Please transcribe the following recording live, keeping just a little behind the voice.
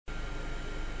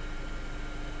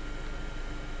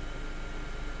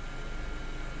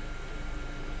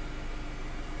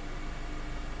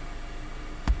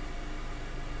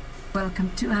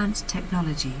Welcome to Antz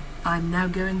Technology. I'm now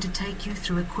going to take you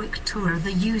through a quick tour of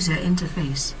the user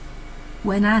interface.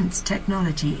 When Antz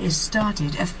Technology is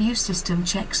started, a few system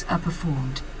checks are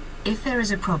performed. If there is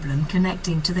a problem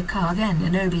connecting to the car, then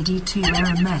an OBDII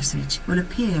error message will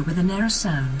appear with an error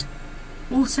sound.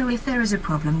 Also, if there is a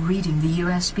problem reading the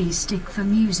USB stick for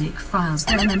music files,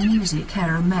 then a music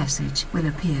error message will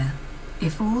appear.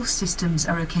 If all systems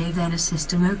are okay, then a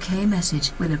system OK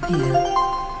message will appear.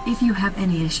 If you have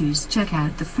any issues, check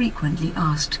out the frequently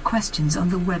asked questions on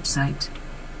the website.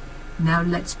 Now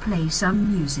let's play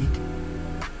some music.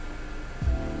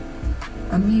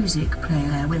 A music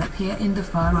player will appear in the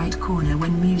far right corner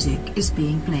when music is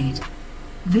being played.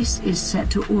 This is set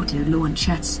to auto launch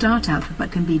at startup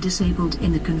but can be disabled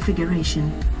in the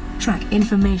configuration. Track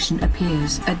information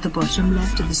appears at the bottom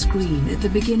left of the screen at the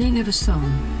beginning of a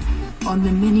song. On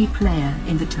the mini player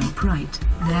in the top right,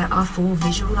 there are 4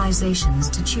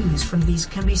 visualizations to choose from. These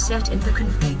can be set in the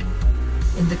config.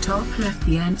 In the top left,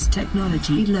 the Antz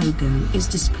Technology logo is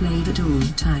displayed at all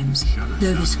times,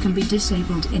 though this can be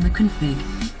disabled in the config.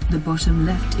 The bottom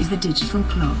left is the digital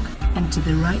clock, and to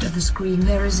the right of the screen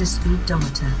there is a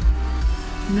speedometer.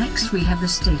 Next we have the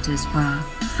status bar.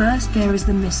 First there is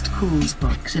the missed calls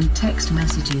box and text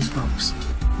messages box.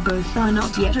 Both are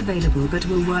not yet available but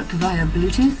will work via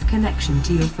Bluetooth connection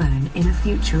to your phone in a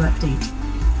future update.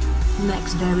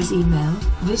 Next there is email.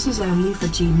 This is only for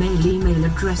Gmail email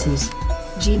addresses.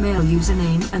 Gmail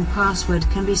username and password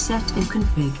can be set in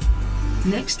config.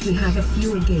 Next we have a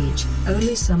fuel gauge.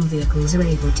 Only some vehicles are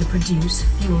able to produce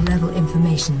fuel level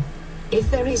information.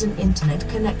 If there is an internet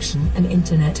connection, an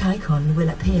internet icon will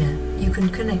appear. You can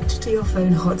connect to your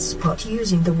phone hotspot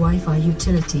using the Wi-Fi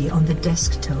utility on the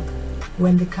desktop.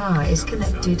 When the car is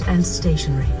connected and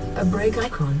stationary, a brake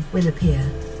icon will appear.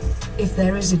 If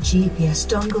there is a GPS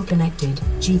dongle connected,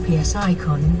 GPS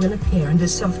icon will appear and the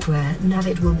software nav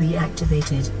will be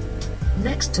activated.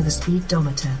 Next to the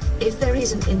speedometer, if there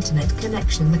is an internet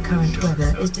connection, the current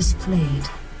weather is displayed.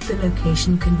 The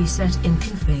location can be set in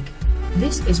config.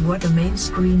 This is what the main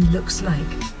screen looks like.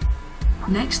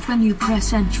 Next, when you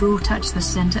press enter or touch the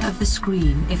center of the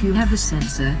screen, if you have a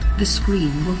sensor, the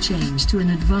screen will change to an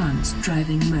advanced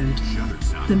driving mode.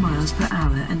 The miles per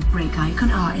hour and brake icon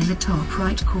are in the top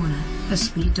right corner, a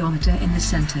speedometer in the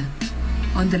center.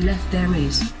 On the left there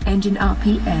is engine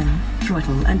RPM,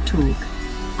 throttle and torque.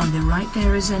 On the right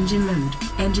there is engine load,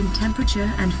 engine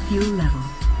temperature and fuel level.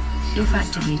 If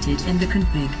activated in the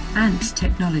config, Antz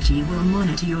Technology will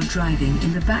monitor your driving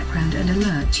in the background and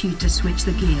alert you to switch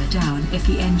the gear down if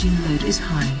the engine load is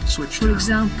high. For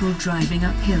example, driving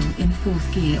uphill in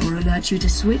 4th gear, or alert you to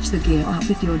switch the gear up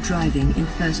if you're driving in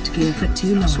 1st gear for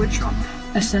too long.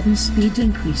 A sudden speed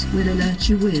increase will alert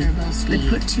you with, but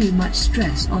put too much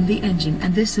stress on the engine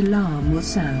and this alarm will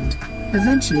sound,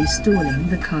 eventually stalling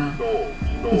the car.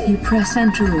 If you press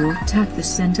enter or tap the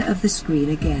center of the screen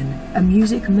again, a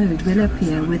music mode will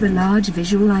appear with a large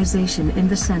visualization in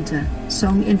the center,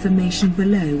 song information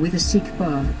below with a seek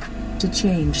bar. To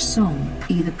change song,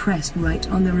 either press right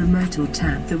on the remote or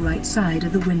tap the right side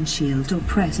of the windshield, or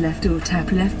press left or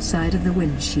tap left side of the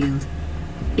windshield.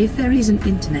 If there is an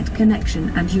internet connection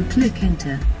and you click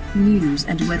enter, news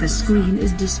and weather screen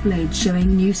is displayed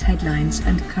showing news headlines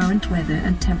and current weather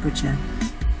and temperature.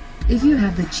 If you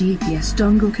have the GPS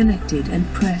dongle connected and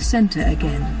press enter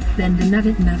again, then the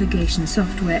navigation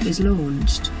software is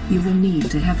launched. You will need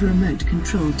to have remote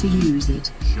control to use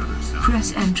it.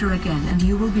 Press enter again and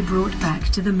you will be brought back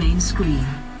to the main screen.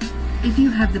 If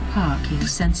you have the parking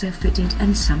sensor fitted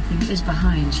and something is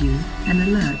behind you, an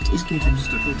alert is given.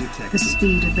 The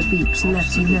speed of the beeps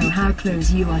lets you know how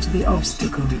close you are to the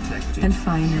obstacle. And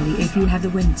finally, if you have the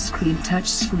windscreen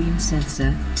touchscreen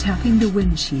sensor, tapping the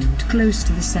windshield close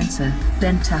to the sensor,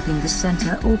 then tapping the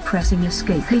center or pressing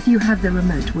escape if you have the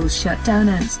remote will shut down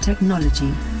Antz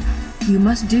Technology. You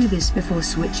must do this before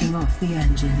switching off the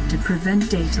engine to prevent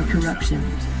data corruption.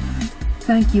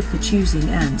 Thank you for choosing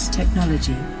Antz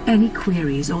Technology. Any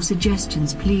queries or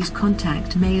suggestions, please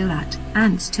contact mail at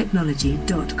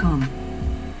antztechnology.com.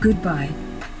 Goodbye.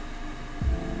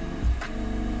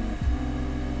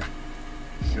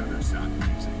 Shutterstock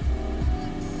Music.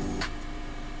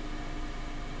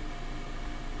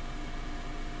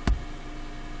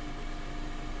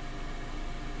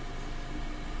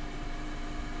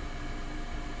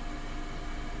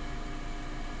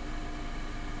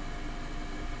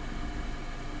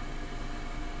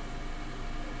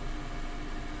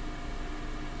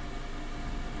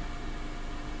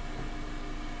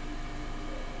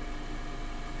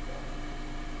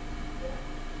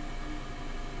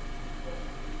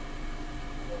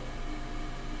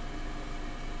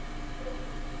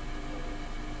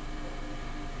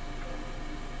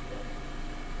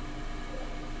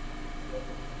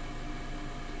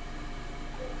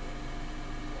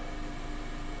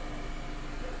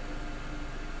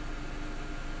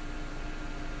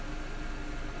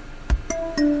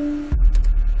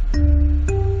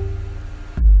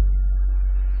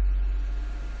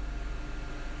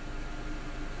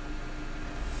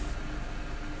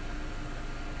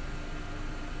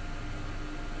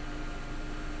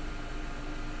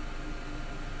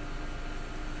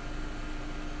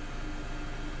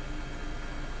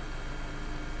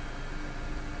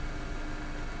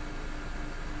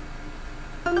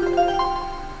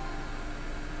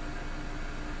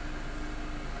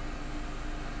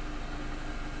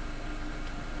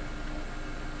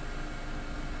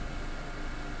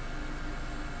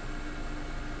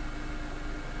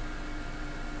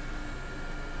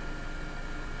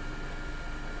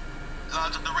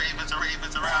 charge of the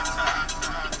ravens around town.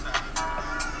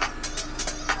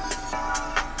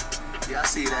 Yeah, I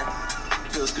see that.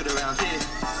 Feels good around here.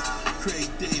 Craig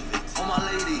David. All my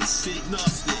ladies. Big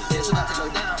Nasty. It's about to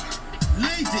go down.